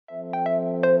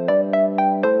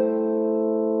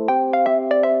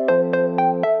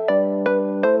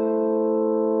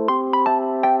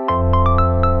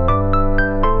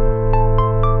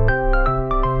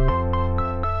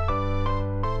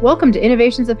Welcome to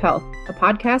Innovations of Health, a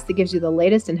podcast that gives you the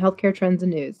latest in healthcare trends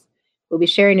and news. We'll be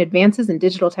sharing advances in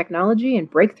digital technology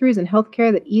and breakthroughs in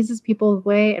healthcare that eases people's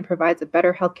way and provides a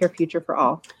better healthcare future for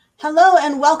all. Hello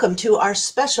and welcome to our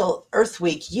special Earth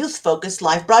Week youth-focused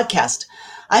live broadcast.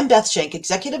 I'm Beth Schenk,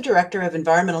 Executive Director of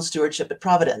Environmental Stewardship at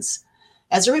Providence.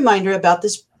 As a reminder about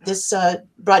this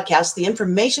broadcast, the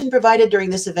information provided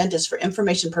during this event is for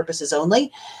information purposes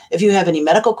only. If you have any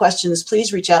medical questions,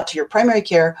 please reach out to your primary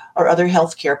care or other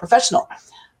healthcare professional.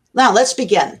 Now, let's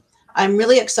begin. I'm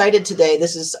really excited today.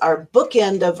 This is our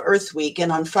bookend of Earth Week,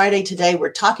 and on Friday today,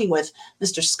 we're talking with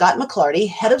Mr. Scott McClarty,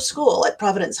 head of school at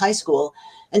Providence High School,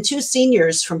 and two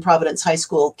seniors from Providence High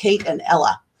School, Kate and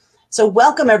Ella. So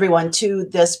welcome, everyone, to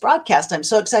this broadcast. I'm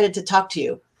so excited to talk to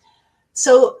you.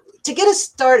 So to get us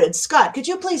started, Scott, could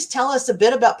you please tell us a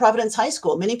bit about Providence High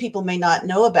School? Many people may not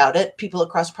know about it, people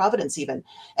across Providence even,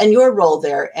 and your role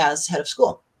there as head of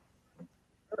school.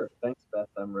 Sure. Thanks, Beth.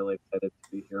 I'm really excited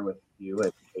to be here with you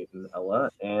and Kate and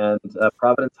Ella. And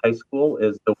Providence High School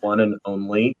is the one and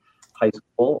only high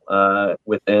school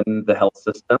within the health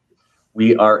system.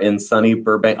 We are in sunny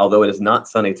Burbank, although it is not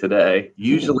sunny today,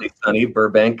 usually sunny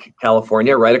Burbank,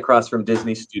 California, right across from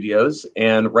Disney Studios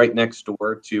and right next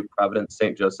door to Providence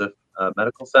St. Joseph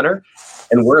Medical Center.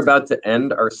 And we're about to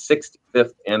end our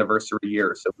 65th anniversary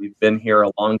year. So we've been here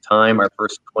a long time, our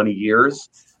first 20 years.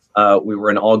 We were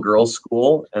an all-girls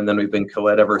school, and then we've been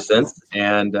co-ed ever since.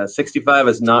 And 65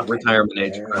 is not retirement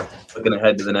age. We're looking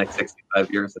ahead to the next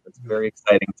 65 years, and it's a very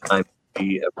exciting time to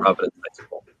be at Providence High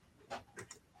School.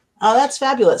 Oh, that's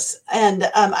fabulous. And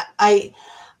I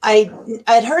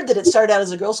had heard that it started out as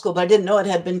a girls' school, but I didn't know it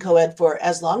had been co-ed for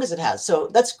as long as it has. So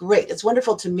that's great. It's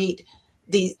wonderful to meet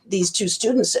these two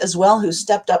students as well who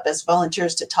stepped up as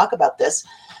volunteers to talk about this.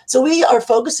 So we are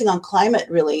focusing on climate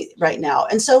really right now.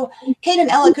 And so Kate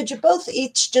and Ella, could you both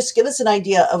each just give us an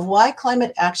idea of why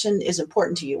climate action is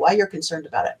important to you, why you're concerned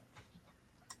about it?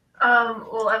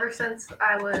 Well, ever since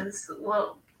I was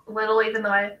little, even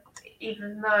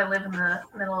though I live in the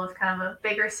middle of kind of a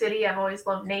bigger city, I've always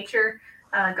loved nature.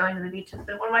 Going to the beach has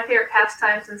been one of my favorite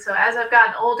pastimes. And so as I've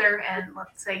gotten older and,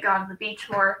 let's say, gone to the beach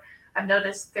more, I've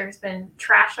noticed there's been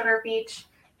trash on our beach,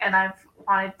 and I've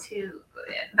wanted to,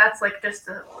 that's like just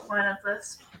one of the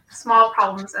small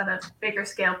problems and a bigger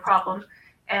scale problem.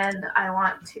 And I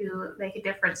want to make a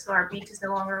difference so our beaches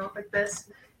no longer look like this.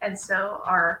 And so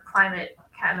our climate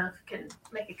kind of can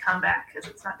make a comeback because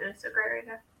it's not doing so great right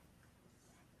now.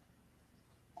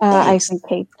 I think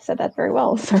Kate said that very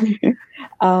well. Sorry.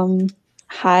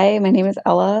 Hi, my name is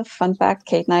Ella. Fun fact,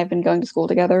 Kate and I have been going to school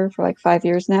together for like 5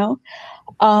 years now.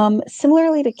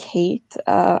 Similarly to Kate,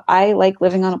 I like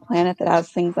living on a planet that has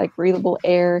things like breathable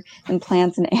air and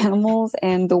plants and animals.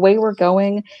 And the way we're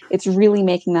going, it's really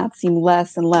making that seem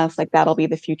less and less like that'll be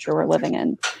the future we're living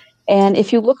in. And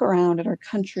if you look around at our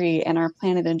country and our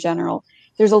planet in general,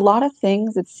 there's a lot of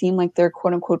things that seem like they're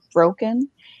quote unquote broken.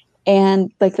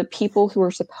 And like the people who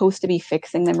are supposed to be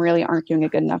fixing them really aren't doing a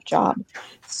good enough job.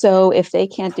 So if they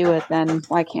can't do it, then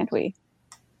why can't we?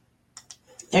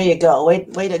 There you go.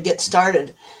 Way to get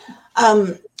started.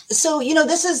 So,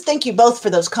 thank you both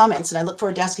for those comments, and I look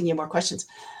forward to asking you more questions.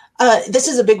 This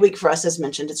is a big week for us, as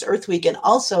mentioned. It's Earth Week, and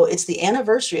also it's the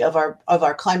anniversary of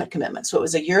our climate commitment. So it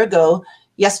was a year ago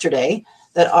yesterday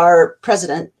that our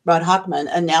president, Rod Hochman,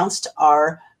 announced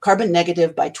our carbon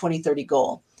negative by 2030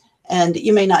 goal. And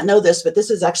you may not know this, but this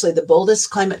is actually the boldest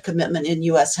climate commitment in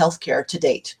U.S. healthcare to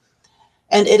date.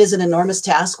 And it is an enormous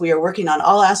task. We are working on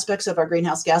all aspects of our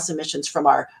greenhouse gas emissions, from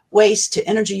our waste to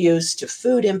energy use to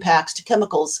food impacts to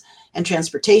chemicals and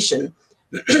transportation.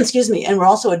 Excuse me. And we're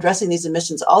also addressing these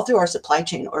emissions all through our supply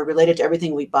chain or related to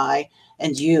everything we buy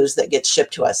and use that gets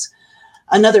shipped to us.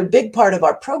 Another big part of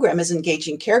our program is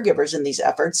engaging caregivers in these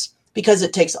efforts because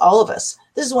it takes all of us.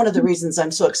 This is one of the reasons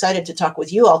I'm so excited to talk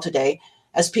with you all today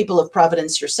as people of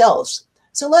Providence yourselves.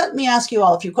 So let me ask you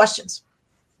all a few questions.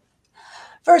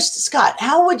 First, Scott,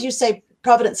 how would you say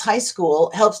Providence High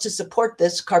School helps to support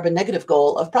this carbon negative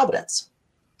goal of Providence?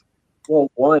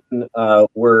 Well, one,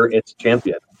 we're its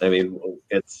champion. I mean,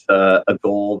 it's a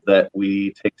goal that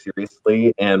we take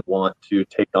seriously and want to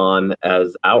take on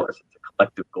as ours. It's a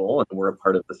collective goal, and we're a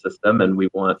part of the system, and we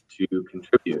want to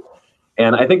contribute.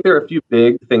 And I think there are a few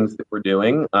big things that we're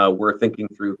doing. We're thinking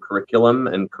through curriculum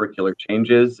and curricular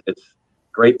changes. It's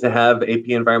great to have AP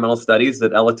Environmental Studies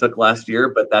that Ella took last year,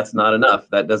 but that's not enough.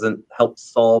 That doesn't help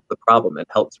solve the problem. It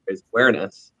helps raise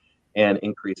awareness and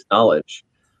increase knowledge.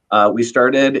 We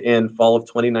started in fall of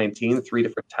 2019, 3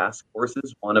 different task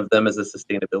forces. One of them is a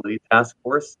sustainability task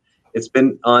force. It's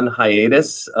been on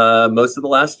hiatus most of the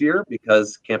last year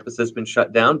because campus has been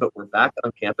shut down, but we're back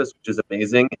on campus, which is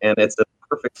amazing. And it's a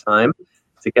perfect time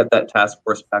to get that task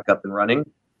force back up and running.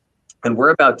 And we're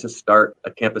about to start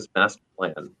a campus master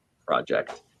plan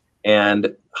project.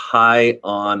 And high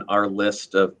on our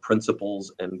list of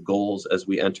principles and goals as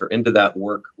we enter into that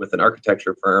work with an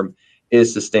architecture firm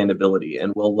is sustainability.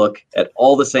 And we'll look at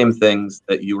all the same things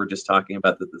that you were just talking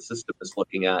about that the system is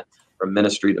looking at from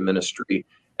ministry to ministry.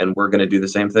 And we're going to do the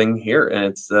same thing here. And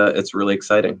it's really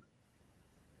exciting.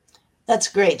 That's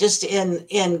great. Just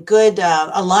in good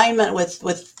alignment with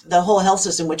the whole health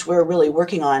system, which we're really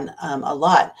working on a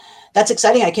lot. That's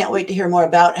exciting. I can't wait to hear more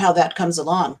about how that comes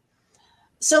along.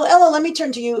 So Ella, let me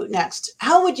turn to you next.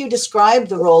 How would you describe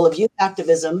the role of youth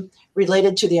activism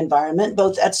related to the environment,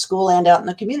 both at school and out in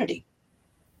the community?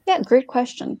 Yeah, great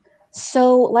question.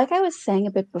 So like I was saying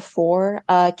a bit before,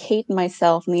 Kate and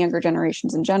myself and the younger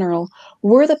generations in general,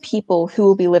 we're the people who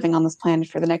will be living on this planet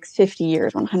for the next 50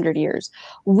 years, 100 years.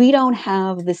 We don't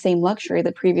have the same luxury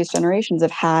that previous generations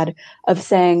have had of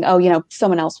saying, oh,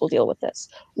 someone else will deal with this.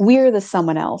 We're the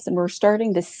someone else, and we're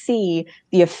starting to see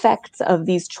the effects of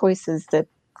these choices that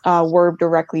we're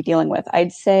directly dealing with.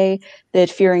 I'd say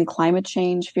that fearing climate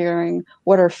change, fearing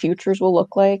what our futures will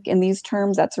look like in these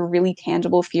terms, that's a really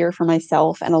tangible fear for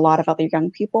myself and a lot of other young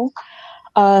people.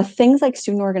 Things like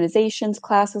student organizations,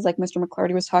 classes like Mr.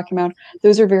 McClarty was talking about,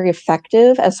 those are very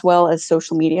effective, as well as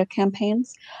social media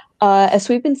campaigns. As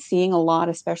we've been seeing a lot,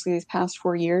 especially these past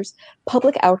 4 years,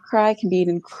 public outcry can be an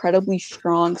incredibly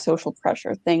strong social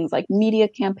pressure. Things like media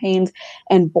campaigns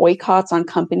and boycotts on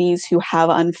companies who have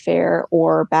unfair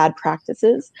or bad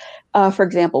practices. For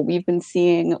example, we've been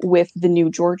seeing with the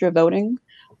new Georgia voting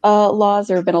laws,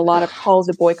 there have been a lot of calls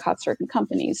to boycott certain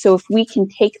companies. So if we can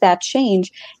take that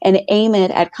change and aim it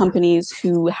at companies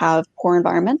who have poor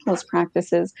environmentalist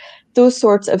practices, those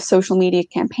sorts of social media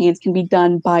campaigns can be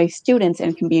done by students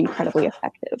and can be incredibly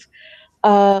effective.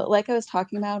 Like I was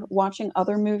talking about, watching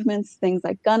other movements, things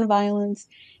like gun violence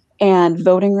and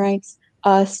voting rights,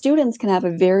 students can have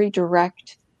a very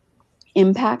direct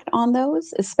impact on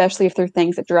those, especially if they're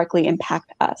things that directly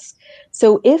impact us.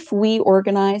 So if we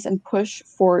organize and push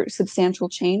for substantial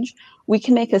change, we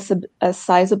can make a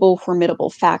sizable, formidable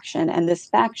faction, and this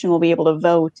faction will be able to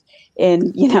vote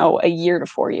in, a year to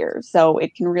 4 years. So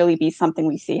it can really be something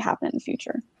we see happen in the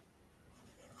future.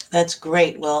 That's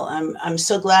great. Well, I'm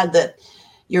so glad that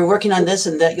you're working on this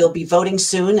and that you'll be voting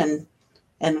soon,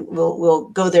 and we'll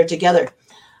go there together.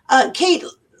 Kate,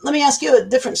 let me ask you a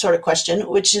different sort of question,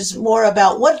 which is more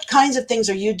about what kinds of things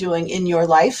are you doing in your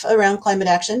life around climate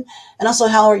action? And also,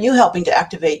 how are you helping to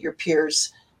activate your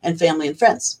peers and family and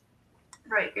friends?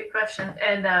 Right, good question.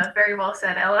 And very well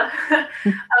said, Ella.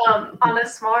 On a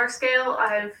smaller scale,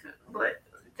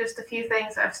 just a few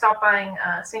things. I've stopped buying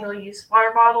single-use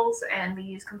water bottles, and we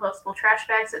use compostable trash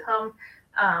bags at home.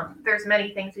 There's many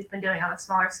things we've been doing on a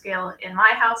smaller scale in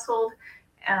my household,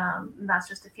 and that's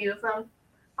just a few of them.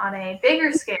 On a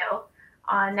bigger scale,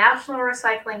 on National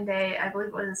Recycling Day, I believe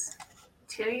it was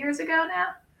 2 years ago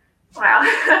now. Wow.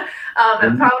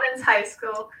 At Providence High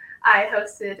School, I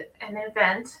hosted an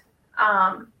event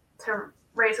to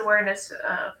raise awareness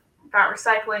about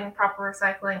recycling, proper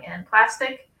recycling, and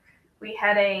plastic. We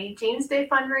had a Jeans Day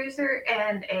fundraiser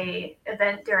and a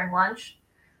event during lunch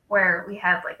where we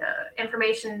had like a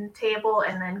information table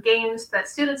and then games that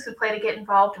students could play to get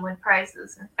involved and win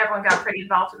prizes. And everyone got pretty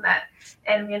involved in that.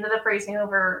 And we ended up raising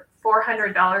over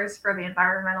 $400 for the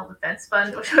Environmental Defense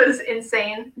Fund, which was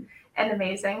insane and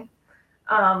amazing.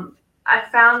 I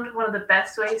found one of the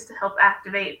best ways to help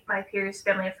activate my peers,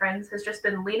 family, and friends has just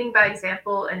been leading by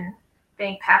example and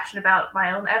being passionate about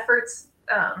my own efforts.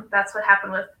 That's what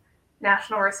happened with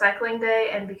National Recycling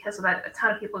Day. And because of that, a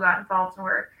ton of people got involved and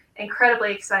were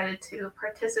incredibly excited to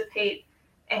participate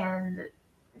and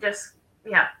just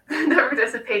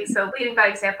participate. So leading by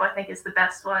example, I think, is the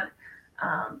best one,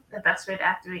 the best way to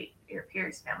activate your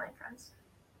peers, family, and friends.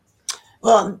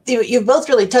 Well, you've both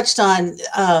really touched on,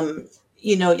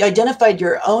 you identified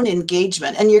your own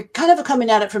engagement, and you're kind of coming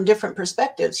at it from different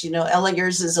perspectives. Ella,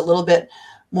 yours is a little bit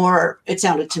more, it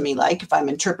sounded to me like, if I'm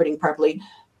interpreting properly,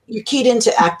 you're keyed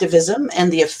into activism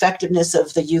and the effectiveness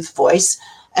of the youth voice.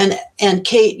 And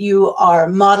Kate, you are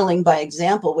modeling by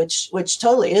example, which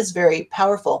totally is very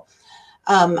powerful.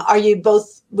 Are you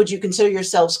both, would you consider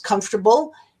yourselves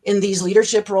comfortable in these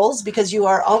leadership roles because you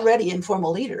are already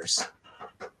informal leaders?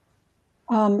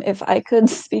 If I could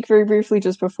speak very briefly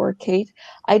just before Kate,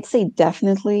 I'd say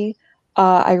definitely.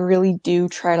 I really do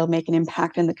try to make an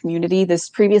impact in the community. This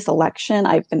previous election,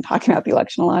 I've been talking about the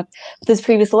election a lot. This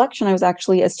previous election, I was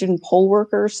actually a student poll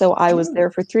worker. So I was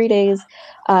there for 3 days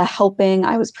helping.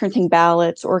 I was printing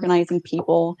ballots, organizing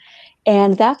people.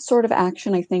 And that sort of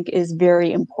action, I think, is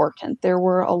very important. There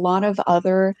were a lot of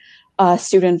other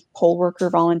student poll worker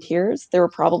volunteers. There were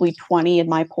probably 20 in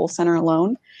my poll center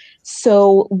alone.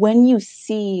 So when you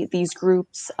see these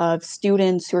groups of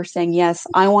students who are saying, yes,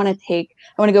 I want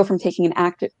to go from taking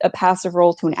a passive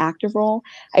role to an active role,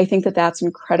 I think that that's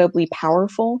incredibly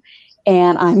powerful.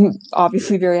 And I'm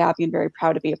obviously very happy and very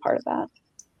proud to be a part of that.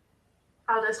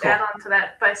 I'll just add on to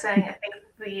that by saying I think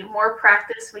the more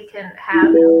practice we can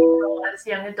have as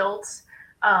young adults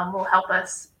will help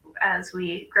us as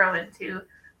we grow into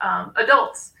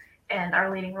adults and our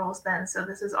leading roles then. So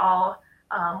this is all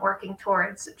working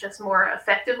towards just more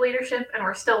effective leadership, and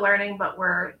we're still learning, but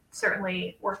we're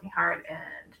certainly working hard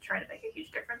and trying to make a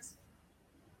huge difference.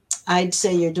 I'd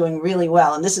say you're doing really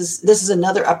well, and this is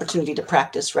another opportunity to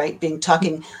practice, right?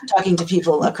 Talking to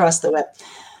people across the web.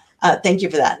 Thank you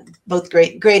for that. Both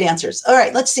great answers. All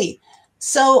right, let's see.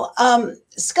 So,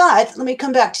 Scott, let me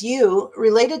come back to you.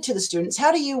 Related to the students,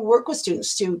 how do you work with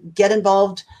students to get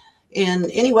involved in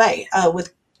any way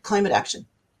with climate action?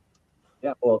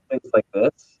 Yeah, well, things like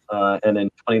this. And in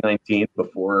 2019,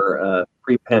 before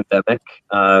pre-pandemic,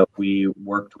 we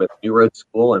worked with New Road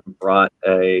School and brought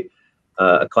a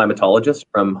climatologist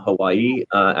from Hawaii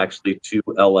actually to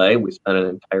LA. We spent an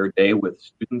entire day with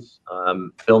students,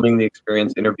 filming the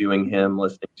experience, interviewing him,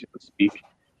 listening to him speak.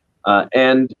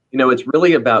 And, it's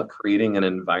really about creating an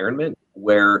environment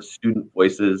where student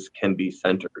voices can be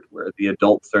centered, where the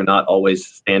adults are not always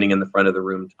standing in the front of the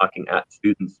room talking at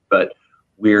students, but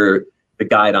we're the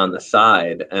guide on the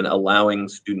side and allowing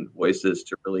student voices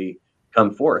to really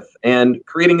come forth and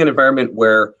creating an environment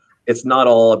where it's not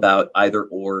all about either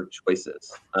or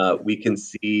choices. We can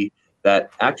see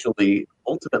that actually,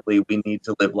 ultimately, we need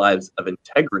to live lives of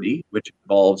integrity, which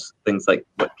involves things like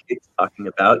what Kate's talking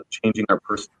about, changing our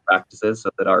personal practices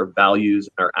so that our values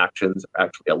and our actions are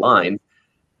actually aligned.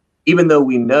 Even though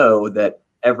we know that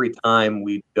every time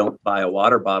we don't buy a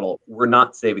water bottle, we're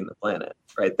not saving the planet,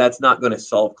 right? That's not going to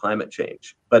solve climate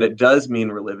change, but it does mean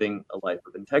we're living a life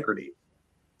of integrity.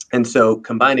 And so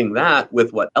combining that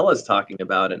with what Ella's talking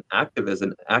about and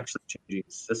activism, actually changing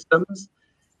systems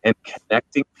and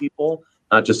connecting people,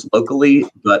 not just locally,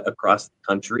 but across the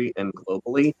country and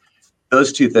globally,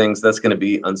 those two things, that's going to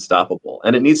be unstoppable.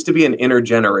 And it needs to be an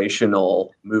intergenerational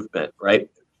movement, right?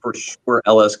 For sure,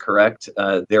 Ella's correct.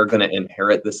 They're going to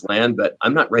inherit this land, but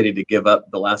I'm not ready to give up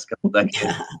the last couple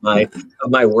decades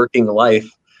of my working life.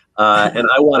 And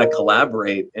I want to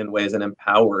collaborate in ways and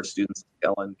empower students like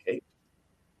Ella and Kate.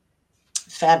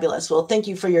 Fabulous. Well, thank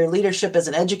you for your leadership as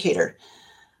an educator.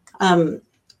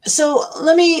 So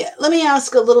let me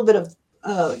ask a little bit of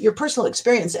your personal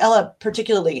experience. Ella,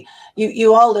 particularly,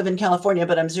 you all live in California,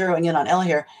 but I'm zeroing in on Ella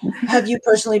here. Have you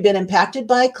personally been impacted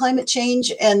by climate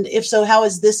change? And if so, how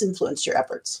has this influenced your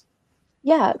efforts?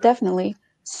 Yeah, definitely.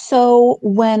 So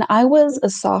when I was a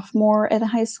sophomore at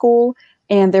high school,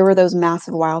 and there were those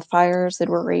massive wildfires that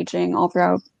were raging all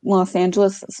throughout Los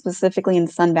Angeles, specifically in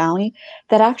Sun Valley,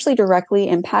 that actually directly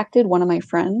impacted one of my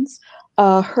friends.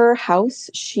 Her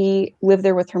house, she lived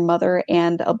there with her mother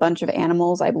and a bunch of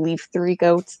animals, I believe 3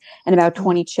 goats and about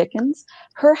 20 chickens.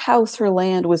 Her house, her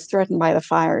land was threatened by the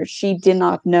fires. She did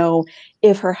not know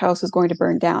if her house was going to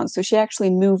burn down. So she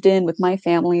actually moved in with my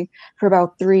family for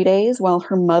about 3 days while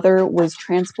her mother was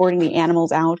transporting the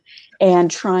animals out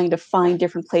and trying to find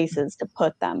different places to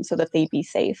put them so that they'd be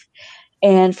safe.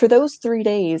 And for those 3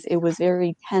 days, it was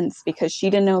very tense because she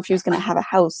didn't know if she was going to have a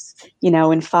house, in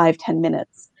 5-10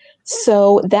 minutes.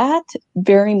 So that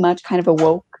very much kind of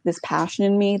awoke this passion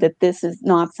in me that this is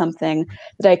not something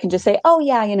that I can just say, oh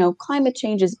yeah, climate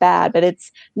change is bad, but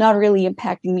it's not really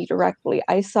impacting me directly.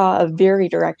 I saw a very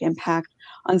direct impact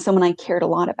on someone I cared a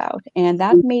lot about. And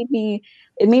that made me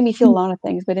feel a lot of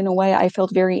things, but in a way I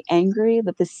felt very angry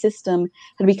that the system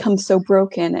had become so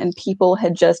broken and people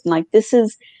had just been like, this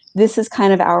is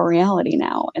kind of our reality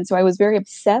now. And so I was very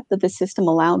upset that the system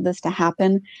allowed this to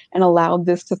happen and allowed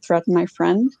this to threaten my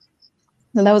friend.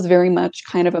 And that was very much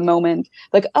kind of a moment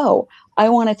like, oh, I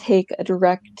want to take a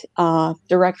direct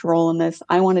role in this.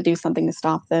 I want to do something to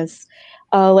stop this.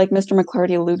 Like Mr.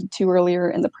 McClarty alluded to earlier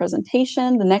in the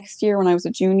presentation, the next year when I was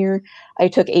a junior, I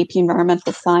took AP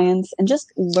Environmental Science and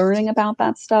just learning about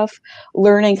that stuff,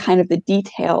 learning kind of the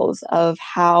details of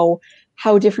how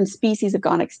different species have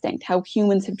gone extinct, how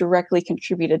humans have directly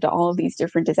contributed to all of these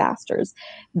different disasters.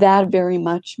 That very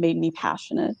much made me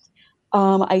passionate.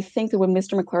 I think that what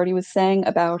Mr. McClarty was saying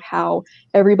about how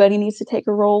everybody needs to take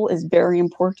a role is very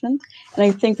important. And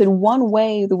I think that one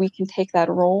way that we can take that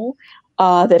role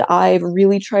that I've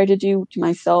really tried to do to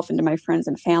myself and to my friends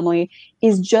and family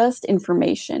is just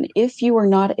information. If you are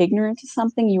not ignorant to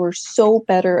something, you are so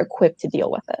better equipped to deal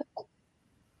with it.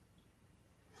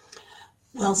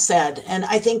 Well said. And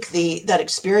I think that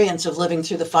experience of living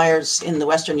through the fires in the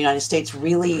Western United States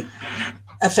really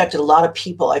affected a lot of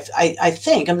people. I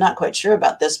think, I'm not quite sure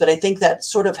about this, but I think that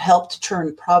sort of helped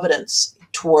turn Providence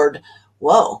toward,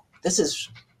 whoa, this is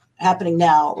happening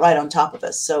now right on top of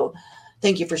us. So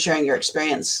thank you for sharing your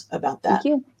experience about that. Thank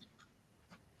you.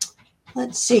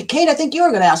 Let's see. Kate, I think you were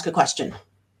going to ask a question.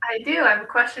 I do. I have a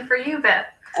question for you, Beth.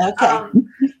 Okay.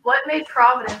 What made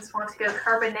Providence want to go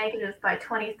carbon negative by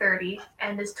 2030?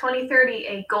 And is 2030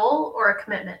 a goal or a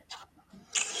commitment?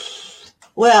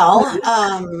 Well,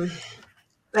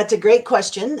 that's a great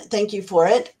question. Thank you for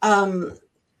it.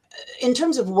 In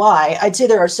terms of why, I'd say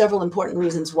there are several important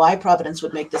reasons why Providence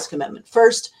would make this commitment.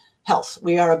 First, health.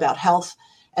 We are about health,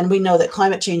 and we know that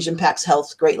climate change impacts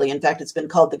health greatly. In fact, it's been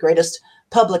called the greatest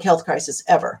public health crisis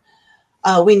ever.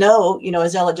 We know,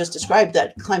 as Ella just described,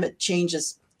 that climate change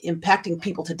is impacting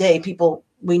people today, people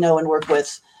we know and work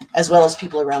with, as well as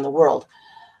people around the world.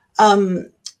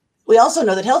 We also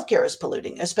know that healthcare is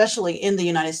polluting, especially in the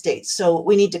United States. So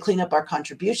we need to clean up our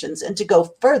contributions. And to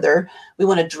go further, we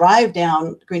want to drive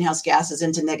down greenhouse gases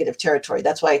into negative territory.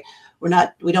 That's why we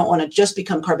don't want to just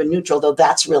become carbon neutral, though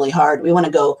that's really hard. We want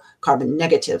to go carbon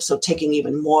negative, so taking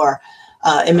even more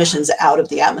emissions out of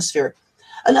the atmosphere.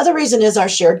 Another reason is our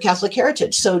shared Catholic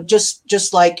heritage. So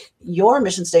just like your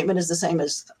mission statement is the same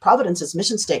as Providence's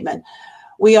mission statement,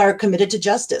 we are committed to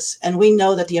justice. And we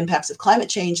know that the impacts of climate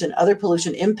change and other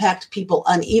pollution impact people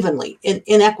unevenly,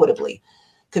 inequitably.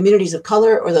 Communities of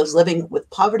color or those living with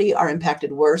poverty are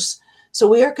impacted worse. So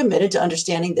we are committed to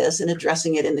understanding this and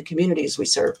addressing it in the communities we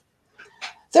serve.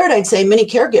 Third, I'd say many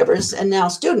caregivers and now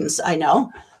students, I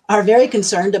know, are very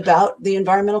concerned about the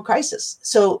environmental crisis.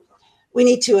 So we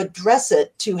need to address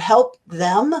it to help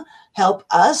them, help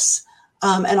us,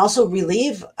 and also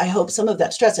relieve, I hope, some of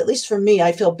that stress. At least for me,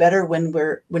 I feel better when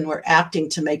we're acting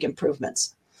to make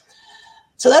improvements.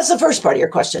 So that's the first part of your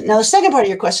question. Now, the second part of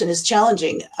your question is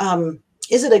challenging.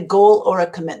 Is it a goal or a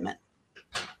commitment?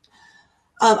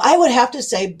 I would have to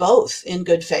say both in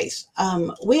good faith.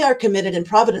 We are committed in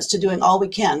Providence to doing all we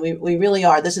can. We really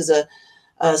are. This is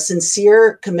a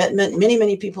sincere commitment. Many,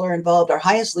 many people are involved. Our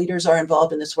highest leaders are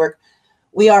involved in this work.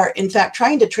 We are, in fact,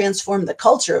 trying to transform the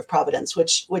culture of Providence,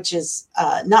 which is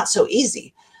not so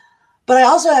easy. But I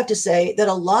also have to say that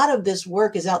a lot of this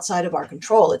work is outside of our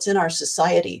control. It's in our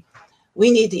society.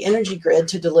 We need the energy grid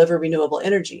to deliver renewable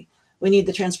energy. We need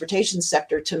the transportation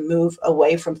sector to move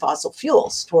away from fossil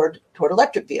fuels toward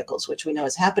electric vehicles, which we know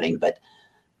is happening. But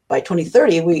by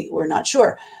 2030, we're not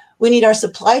sure. We need our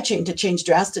supply chain to change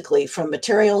drastically from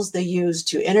materials they use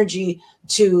to energy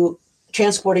to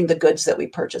transporting the goods that we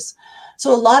purchase.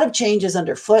 So a lot of change is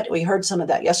underfoot. We heard some of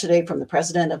that yesterday from the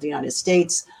President of the United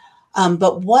States.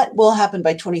 But what will happen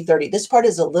by 2030? This part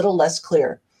is a little less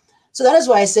clear. So that is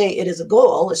why I say it is a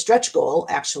goal, a stretch goal,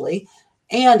 actually,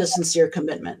 and a sincere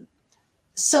commitment.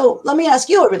 So let me ask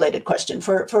you a related question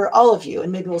for all of you,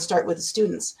 and maybe we'll start with the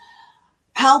students.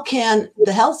 How can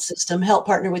the health system help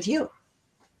partner with you?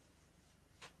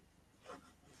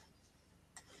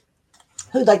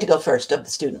 Who'd like to go first of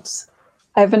the students?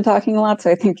 I've been talking a lot, so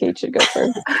I think Kate should go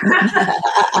first.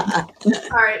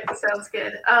 All right, sounds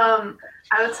good.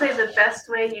 I would say the best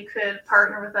way you could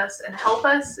partner with us and help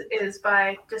us is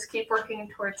by just keep working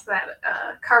towards that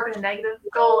carbon negative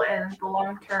goal and the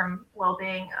long-term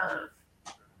well-being of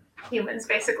humans,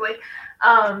 basically,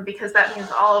 because that means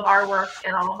all of our work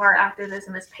and all of our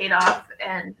activism is paid off,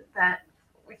 and that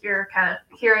you're kind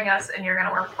of hearing us and you're going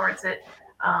to work towards it.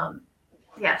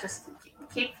 Yeah, just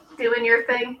keep doing your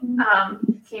thing.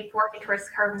 Keep working towards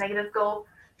the carbon negative goal.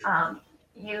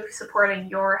 You supporting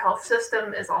your health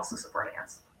system is also supporting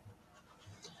us.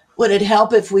 Would it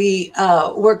help if we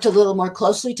worked a little more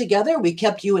closely together? We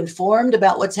kept you informed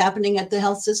about what's happening at the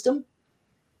health system?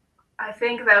 I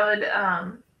think that would,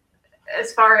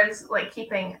 as far as like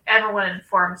keeping everyone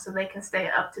informed so they can stay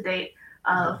up to date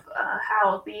of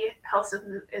how the health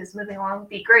system is moving along, would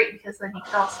be great, because then you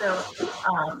can also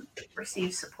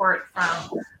receive support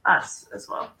from us as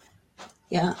well.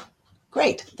 Yeah,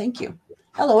 great. Thank you.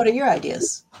 Ella, what are your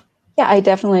ideas? Yeah, I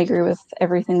definitely agree with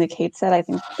everything that Kate said. I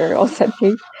think very well said,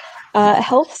 Kate.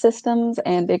 Health systems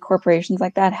and big corporations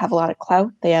like that have a lot of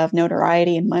clout. They have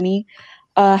notoriety and money.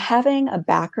 Having a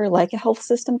backer like a health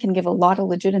system can give a lot of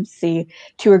legitimacy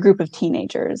to a group of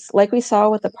teenagers. Like we saw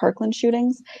with the Parkland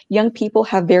shootings, young people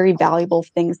have very valuable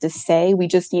things to say. We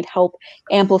just need help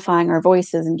amplifying our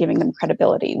voices and giving them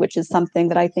credibility, which is something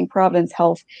that I think Providence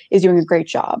Health is doing a great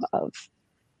job of.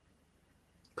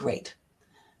 Great.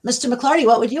 Mr. McClarty,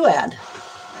 what would you add?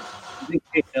 I think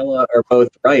Kate and Ella are both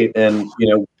right. And,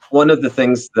 one of the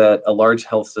things that a large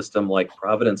health system like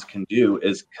Providence can do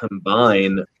is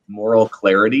combine moral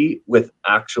clarity with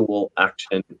actual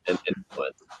action and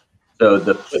influence. So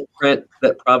the footprint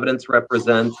that Providence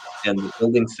represents and the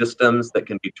building systems that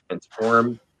can be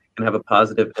transformed can have a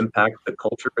positive impact. The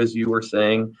culture, as you were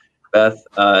saying, Beth,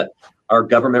 our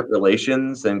government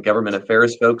relations and government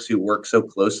affairs folks who work so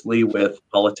closely with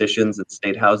politicians and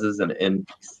state houses and in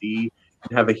DC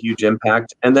can have a huge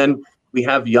impact. And then we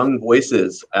have young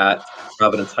voices at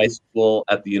Providence High School,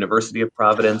 at the University of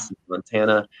Providence in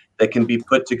Montana, that can be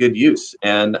put to good use.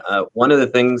 And one of the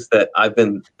things that I've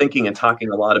been thinking and talking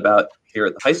a lot about here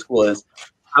at the high school is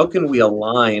how can we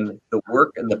align the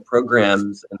work and the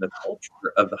programs and the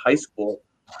culture of the high school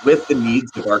with the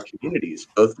needs of our communities,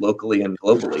 both locally and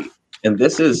globally. And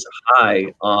this is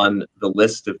high on the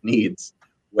list of needs,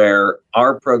 where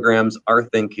our programs, our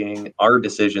thinking, our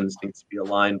decisions need to be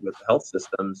aligned with the health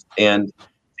systems. And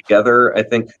together, I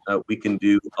think we can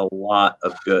do a lot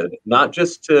of good, not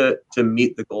just to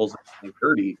meet the goals of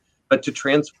 2030, but to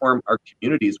transform our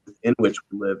communities within which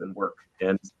we live and work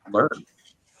and learn.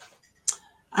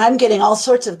 I'm getting all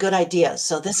sorts of good ideas,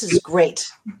 so this is great.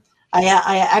 I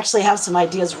actually have some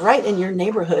ideas right in your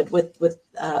neighborhood with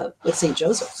St.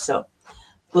 Joseph, so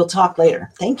we'll talk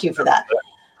later. Thank you for that.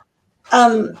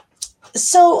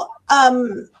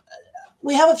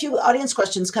 We have a few audience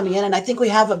questions coming in, and I think we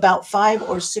have about 5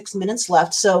 or 6 minutes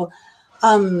left. So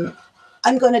I'm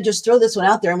going to just throw this one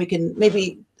out there, and we can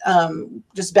maybe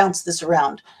just bounce this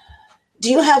around. Do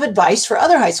you have advice for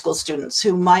other high school students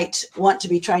who might want to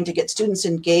be trying to get students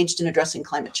engaged in addressing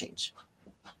climate change?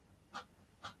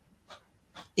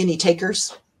 Any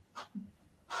takers?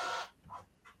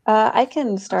 I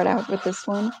can start out with this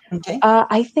one. Okay.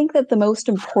 I think that the most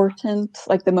important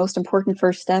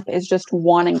first step is just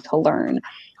wanting to learn,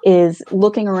 is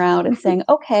looking around and saying,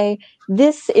 okay,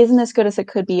 this isn't as good as it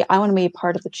could be. I want to be a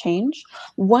part of the change.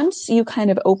 Once you kind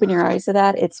of open your eyes to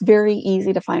that, it's very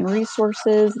easy to find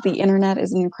resources. The internet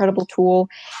is an incredible tool,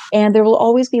 and there will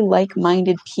always be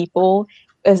like-minded people.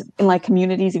 As in like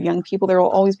communities of young people, there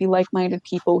will always be like-minded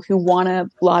people who want to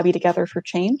lobby together for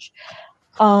change.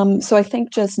 So I think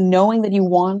just knowing that you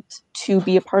want to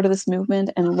be a part of this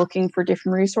movement and looking for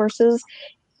different resources,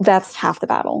 that's half the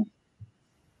battle.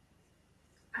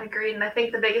 I agree. And I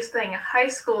think the biggest thing high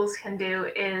schools can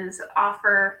do is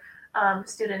offer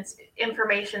students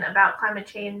information about climate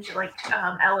change, like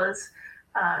Ella's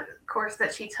course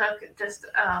that she took, just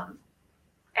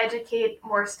educate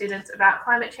more students about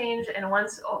climate change. And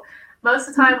most of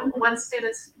the time, once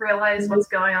students realize what's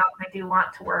going on, they do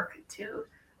want to work to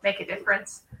make a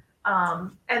difference.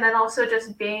 And then also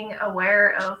just being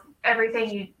aware of everything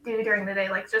you do during the day.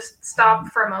 Like just stop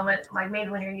for a moment, like maybe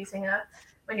when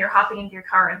you're hopping into your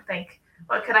car, and think,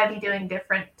 what could I be doing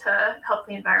different to help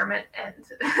the environment?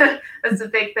 And that's a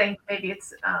big thing. Maybe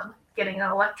it's getting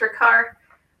an electric car.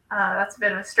 That's a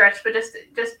bit of a stretch, but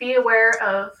just be aware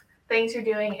of things you're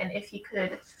doing, and if you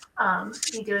could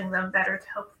be doing them better to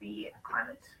help the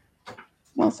climate.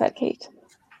 Well said, Kate.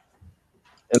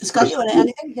 Scott, you want to add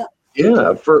anything? Yeah.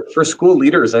 Yeah, for school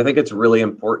leaders, I think it's really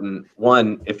important.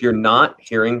 One, if you're not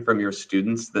hearing from your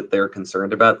students that they're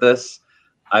concerned about this,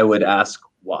 I would ask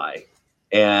why.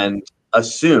 And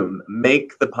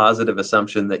make the positive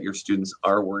assumption that your students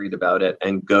are worried about it,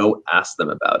 and go ask them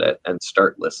about it and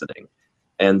start listening.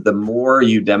 And the more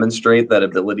you demonstrate that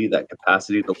ability, that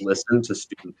capacity to listen to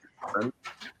student concerns,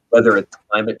 whether it's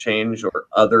climate change or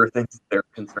other things they're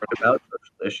concerned about,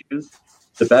 social issues,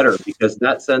 the better, because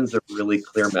that sends a really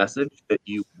clear message that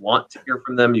you want to hear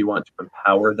from them, you want to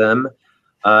empower them.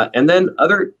 And then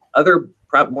other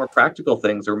more practical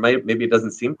things, or maybe it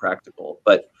doesn't seem practical,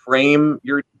 but frame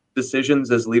your decisions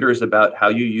as leaders about how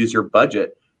you use your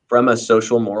budget from a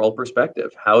social moral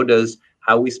perspective.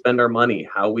 How we spend our money,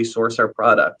 how we source our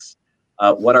products,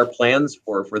 what our plans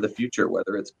for the future,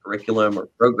 whether it's curriculum or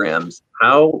programs,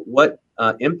 what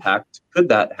impact could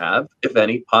that have, if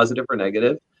any, positive or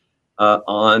negative,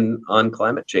 on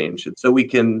climate change. And so we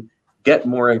can get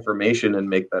more information and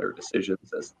make better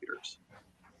decisions as leaders.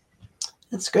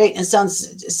 That's great. It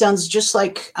sounds just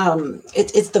like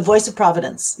it's the voice of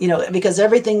Providence, because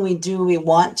everything we do, we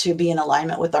want to be in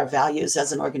alignment with our values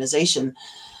as an organization,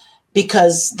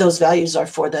 because those values are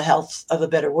for the health of a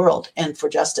better world and for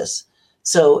justice.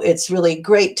 So it's really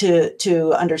great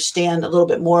to understand a little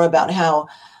bit more about how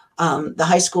the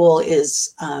high school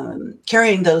is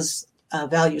carrying those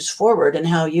values forward, and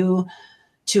how you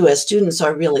two as students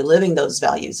are really living those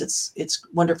values. It's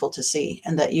wonderful to see,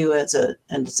 and that you as a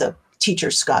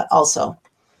teacher, Scott, also.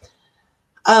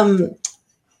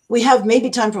 We have maybe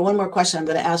time for one more question. I'm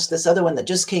going to ask this other one that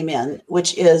just came in,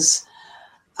 which is,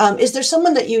 Is there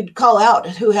someone that you'd call out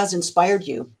who has inspired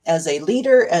you as a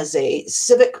leader, as a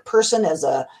civic person, as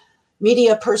a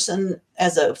media person,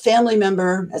 as a family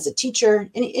member, as a teacher,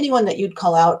 anyone that you'd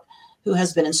call out who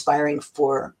has been inspiring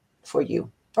for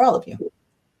you, for all of you?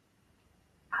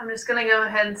 I'm just going to go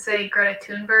ahead and say Greta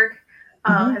Thunberg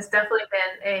has definitely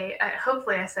been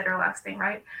hopefully I said her last name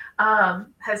right,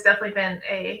 has definitely been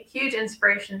a huge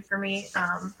inspiration for me.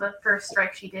 The first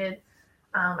strike she did,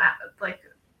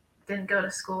 didn't go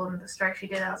to school, and the strike she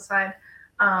did outside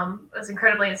was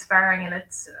incredibly inspiring, and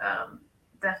it's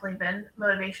definitely been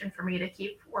motivation for me to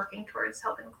keep working towards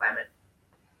helping the climate.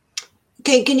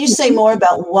 Okay, can you say more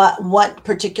about what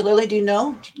particularly do you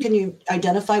know? Can you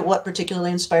identify what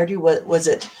particularly inspired you? What was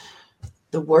it?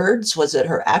 The words? Was it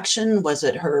her action? Was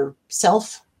it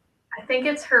herself? I think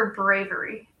it's her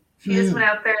bravery. She just went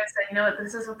out there and said, you know what,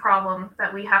 this is a problem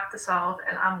that we have to solve,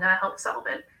 and I'm going to help solve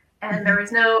it. And there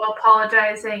was no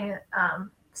apologizing.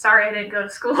 Sorry, I didn't go to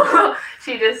school.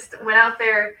 She just went out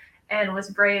there and was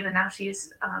brave, and now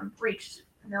she's reached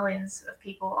millions of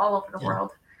people all over the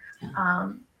world.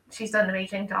 She's done an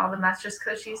amazing job, and that's just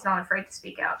because she's not afraid to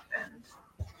speak out, and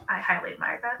I highly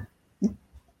admire that.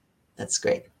 That's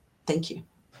great. Thank you.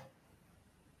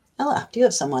 Ella, do you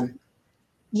have someone?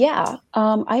 Yeah,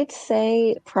 I'd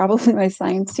say probably my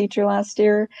science teacher last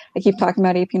year. I keep talking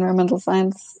about AP Environmental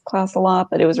Science class a lot,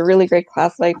 but it was a really great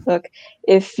class that I took.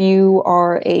 If you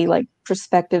are a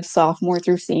prospective sophomore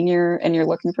through senior and you're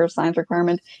looking for a science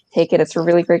requirement, take it. It's a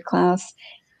really great class.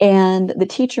 And the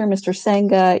teacher, Mr.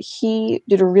 Senga, he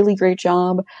did a really great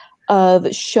job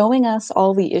of showing us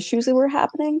all the issues that were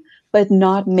happening, but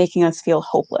not making us feel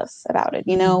hopeless about it,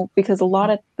 because a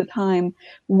lot of the time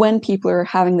when people are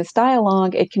having this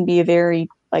dialogue, it can be a very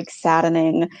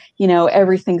saddening,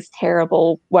 everything's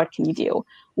terrible. What can you do?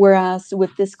 Whereas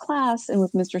with this class and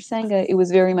with Mr. Senga, it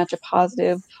was very much a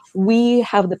positive. We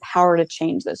have the power to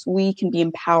change this. We can be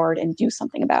empowered and do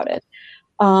something about it.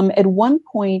 At one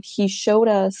point, he showed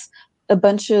us a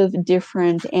bunch of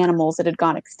different animals that had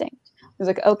gone extinct. He was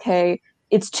like, okay,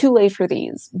 it's too late for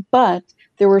these, but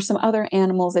there were some other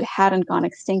animals that hadn't gone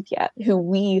extinct yet, who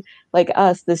we, like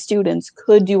us, the students,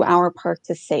 could do our part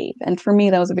to save. And for me,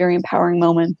 that was a very empowering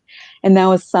moment. And that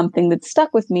was something that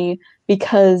stuck with me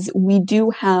because we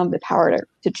do have the power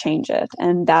to change it.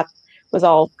 And that was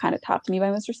all kind of taught to me by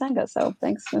Mr. Senga. So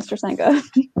thanks, Mr. Senga.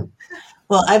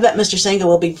 Well, I bet Mr. Senga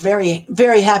will be very,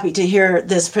 very happy to hear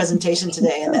this presentation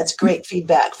today. And that's great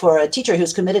feedback for a teacher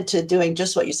who's committed to doing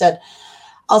just what you said.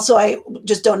 Also, I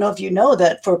just don't know if you know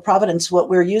that for Providence, what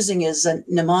we're using is a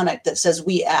mnemonic that says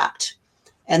we act.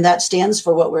 And that stands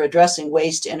for what we're addressing: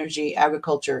 waste, energy,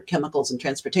 agriculture, chemicals, and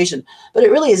transportation. But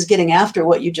it really is getting after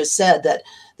what you just said, that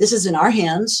this is in our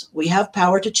hands. We have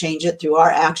power to change it through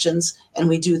our actions, and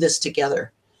we do this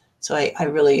together. So I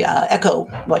really echo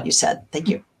what you said. Thank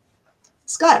you.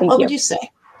 Scott, what would you say?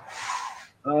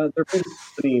 There have been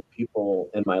so many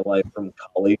people in my life, from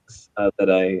colleagues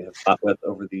that I have taught with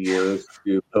over the years,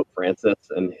 to Pope Francis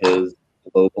and his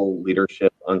global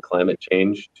leadership on climate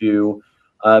change, to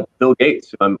Bill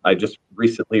Gates. I just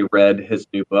recently read his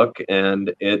new book,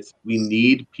 and we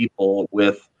need people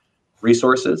with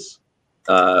resources,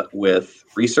 with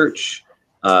research,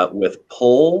 with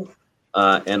pull,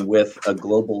 and with a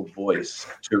global voice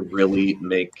to really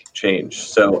make change.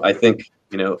 So I think,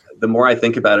 the more I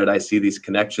think about it, I see these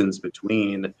connections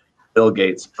between Bill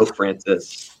Gates, Pope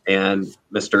Francis, and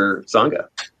Mr. Senga.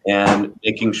 And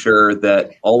making sure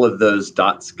that all of those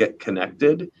dots get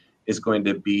connected is going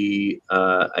to be,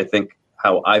 I think,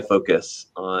 how I focus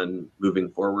on moving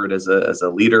forward as a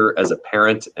leader, as a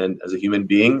parent, and as a human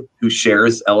being who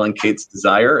shares Ella and Kate's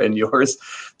desire and yours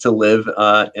to live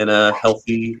in a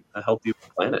healthy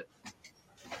planet.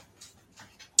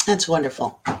 That's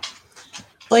wonderful.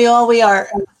 Well, y'all, we are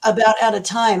about out of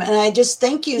time, and I just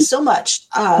thank you so much.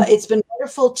 It's been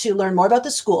wonderful to learn more about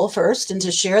the school first and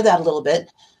to share that a little bit,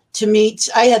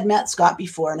 I had met Scott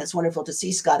before, and it's wonderful to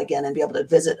see Scott again and be able to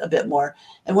visit a bit more,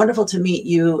 and wonderful to meet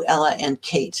you, Ella and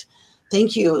Kate.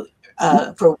 Thank you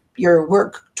for your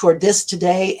work toward this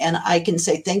today, and I can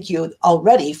say thank you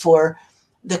already for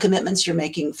the commitments you're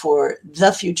making for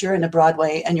the future in a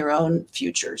Broadway and your own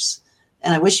futures.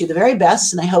 And I wish you the very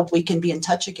best, and I hope we can be in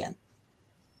touch again.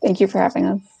 Thank you for having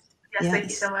us. Yes. Thank you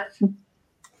so much.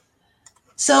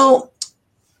 So,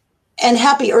 and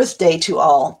happy Earth Day to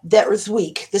all, that Earth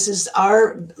Week. This is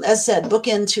our, as said,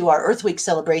 bookend to our Earth Week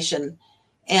celebration.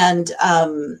 And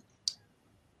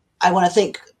I want to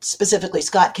thank specifically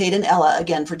Scott, Kate, and Ella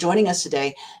again for joining us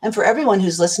today. And for everyone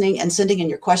who's listening and sending in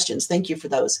your questions, thank you for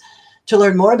those. To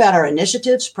learn more about our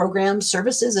initiatives, programs,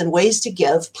 services, and ways to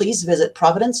give, please visit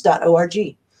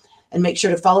providence.org. And make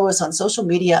sure to follow us on social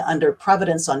media under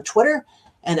Providence on Twitter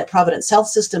and at Providence Health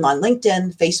System on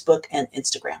LinkedIn, Facebook, and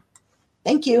Instagram.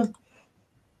 Thank you.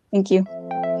 Thank you.